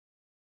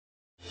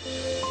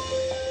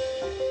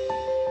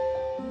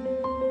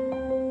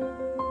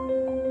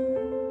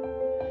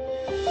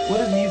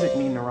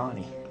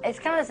It's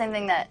kind of the same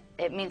thing that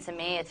it means to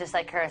me. It's just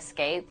like her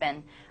escape,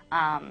 and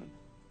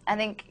I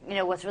think, you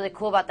know, what's really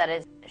cool about that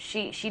is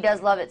she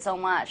does love it so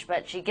much,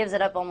 but she gives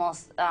it up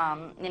almost,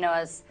 you know,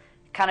 as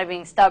kind of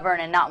being stubborn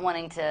and not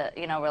wanting to,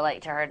 you know,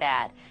 relate to her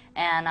dad.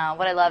 And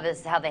what I love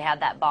is how they have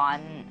that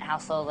bond and how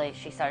slowly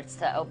she starts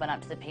to open up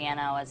to the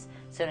piano as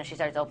soon as she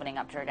starts opening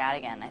up to her dad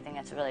again. I think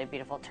that's a really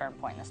beautiful turn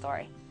point in the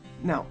story.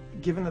 Now,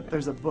 given that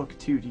there's a book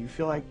too, do you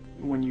feel like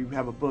when you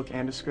have a book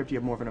and a script, you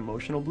have more of an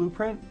emotional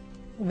blueprint?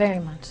 Very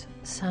much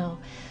so.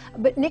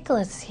 But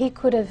Nicholas, he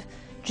could have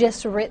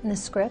just written the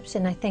script,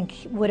 and I think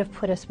he would have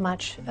put as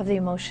much of the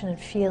emotion and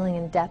feeling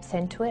and depth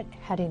into it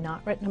had he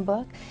not written a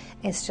book.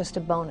 It's just a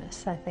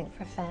bonus, I think,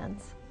 for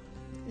fans.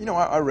 You know,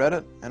 I read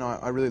it, and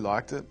I really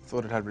liked it.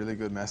 Thought it had really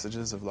good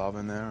messages of love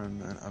in there,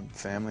 and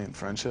family and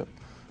friendship.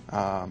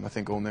 I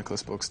think all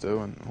Nicholas books do,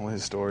 and all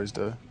his stories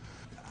do.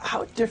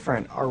 How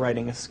different are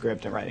writing a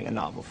script and writing a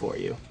novel for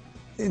you?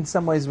 In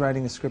some ways,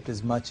 writing a script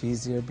is much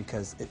easier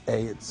because,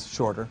 it's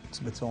shorter.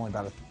 It's only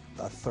about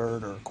a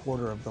third or a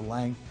quarter of the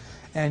length.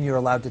 And you're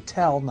allowed to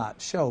tell,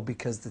 not show,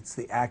 because it's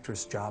the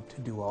actor's job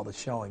to do all the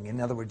showing. In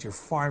other words, you're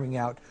farming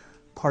out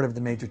part of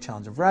the major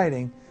challenge of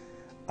writing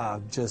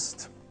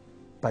just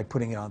by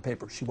putting it on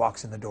paper. She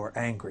walks in the door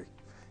angry.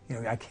 You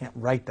know, I can't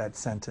write that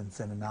sentence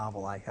in a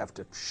novel. I have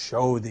to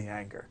show the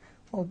anger.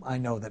 Well, I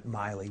know that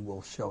Miley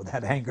will show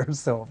that anger,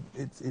 so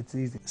it's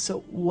easy. So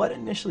what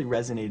initially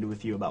resonated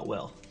with you about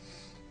Will?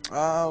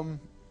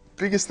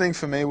 Biggest thing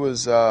for me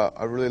was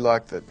I really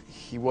liked that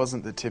he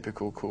wasn't the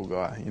typical cool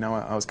guy. You know,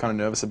 I was kind of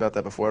nervous about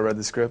that before I read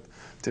the script.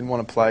 Didn't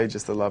want to play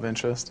just the love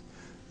interest.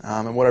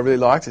 And what I really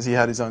liked is he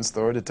had his own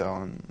story to tell,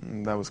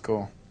 and that was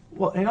cool.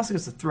 Well, and he also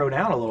gets to throw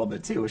down a little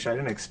bit too, which I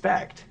didn't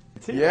expect.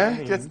 Yeah,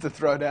 he gets to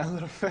throw down a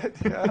little bit,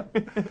 yeah.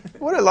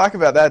 What I like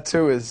about that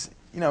too is,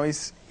 you know,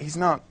 he's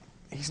not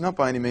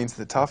by any means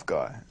the tough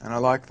guy. And I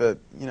like that,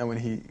 you know, when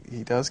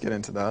he does get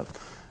into that,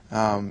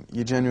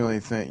 you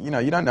genuinely think, you know,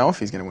 you don't know if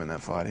he's going to win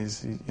that fight.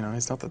 You know,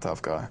 he's not the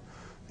tough guy.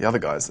 The other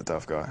guy's the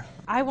tough guy.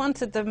 I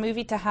wanted the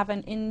movie to have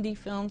an indie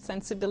film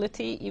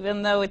sensibility,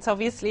 even though it's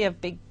obviously a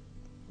big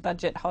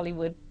budget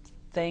Hollywood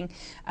thing.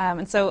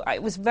 And so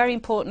it was very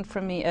important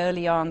for me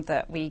early on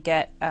that we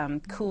get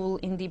cool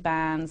indie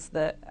bands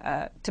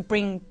that to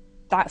bring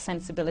that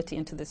sensibility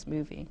into this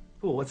movie.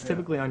 Cool. What's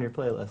typically on your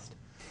playlist?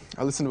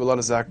 I listen to a lot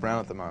of Zach Brown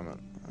at the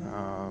moment.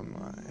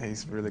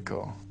 He's really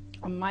cool.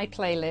 On my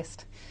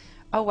playlist,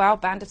 oh wow,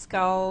 Band of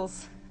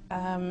Skulls.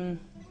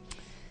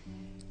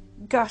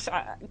 Gosh,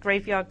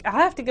 Graveyard. I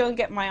have to go and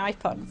get my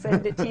iPod and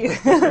send it to you.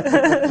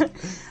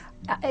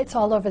 It's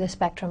all over the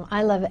spectrum.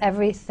 I love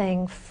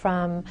everything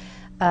from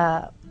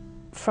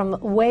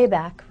way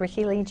back,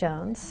 Ricky Lee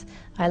Jones.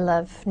 I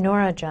love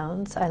Norah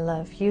Jones. I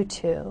love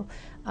U2.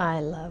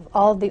 I love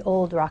all the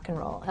old rock and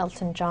roll,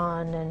 Elton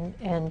John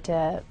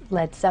and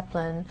Led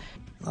Zeppelin.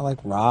 I like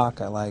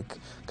rock, I like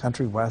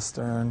country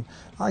western,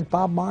 I like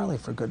Bob Marley,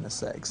 for goodness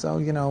sake. So,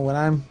 you know, when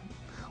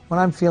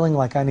I'm feeling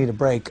like I need a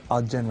break,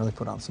 I'll generally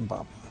put on some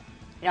Bob Marley.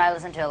 You know, I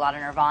listen to a lot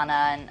of Nirvana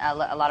and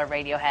a lot of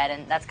Radiohead,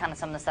 and that's kind of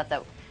some of the stuff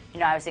that, you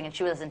know, I was thinking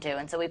she would listen to.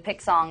 And so we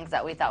picked songs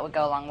that we thought would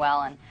go along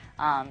well. And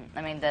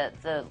I mean,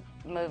 the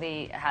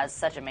movie has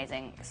such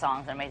amazing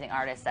songs and amazing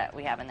artists that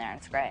we have in there, and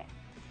it's great.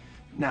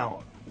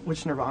 Now,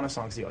 which Nirvana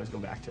songs do you always go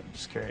back to? I'm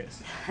just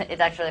curious.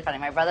 It's actually really funny.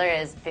 My brother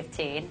is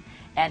 15,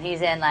 and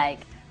he's in like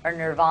a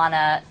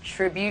Nirvana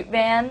tribute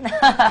band.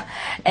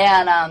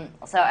 And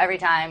so every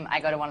time I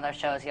go to one of those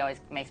shows, he always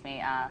makes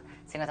me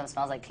sing with him,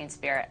 Smells Like Teen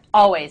Spirit.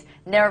 Always.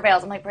 Never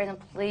fails. I'm like, Brayden,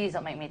 please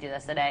don't make me do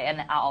this today.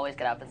 And I'll always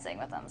get up and sing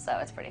with him, so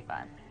it's pretty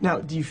fun. Now,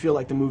 do you feel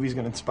like the movie's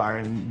going to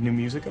inspire new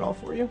music at all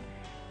for you?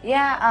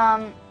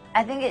 Yeah,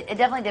 I think it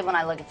definitely did when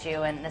I Look at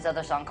You, and this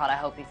other song called I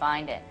Hope You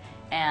Find It.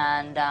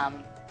 And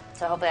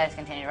so hopefully I just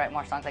continue to write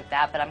more songs like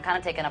that, but I'm kind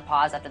of taking a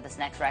pause after this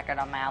next record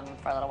on my album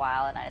for a little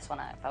while, and I just want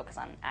to focus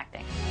on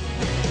acting.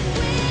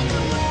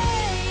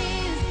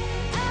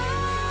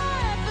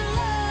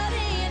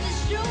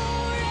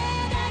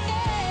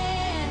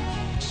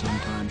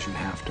 Sometimes you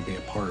have to be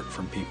apart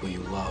from people you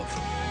love,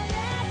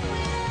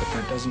 but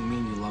that doesn't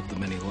mean you love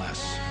them any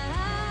less.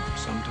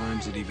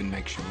 Sometimes it even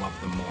makes you love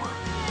them more.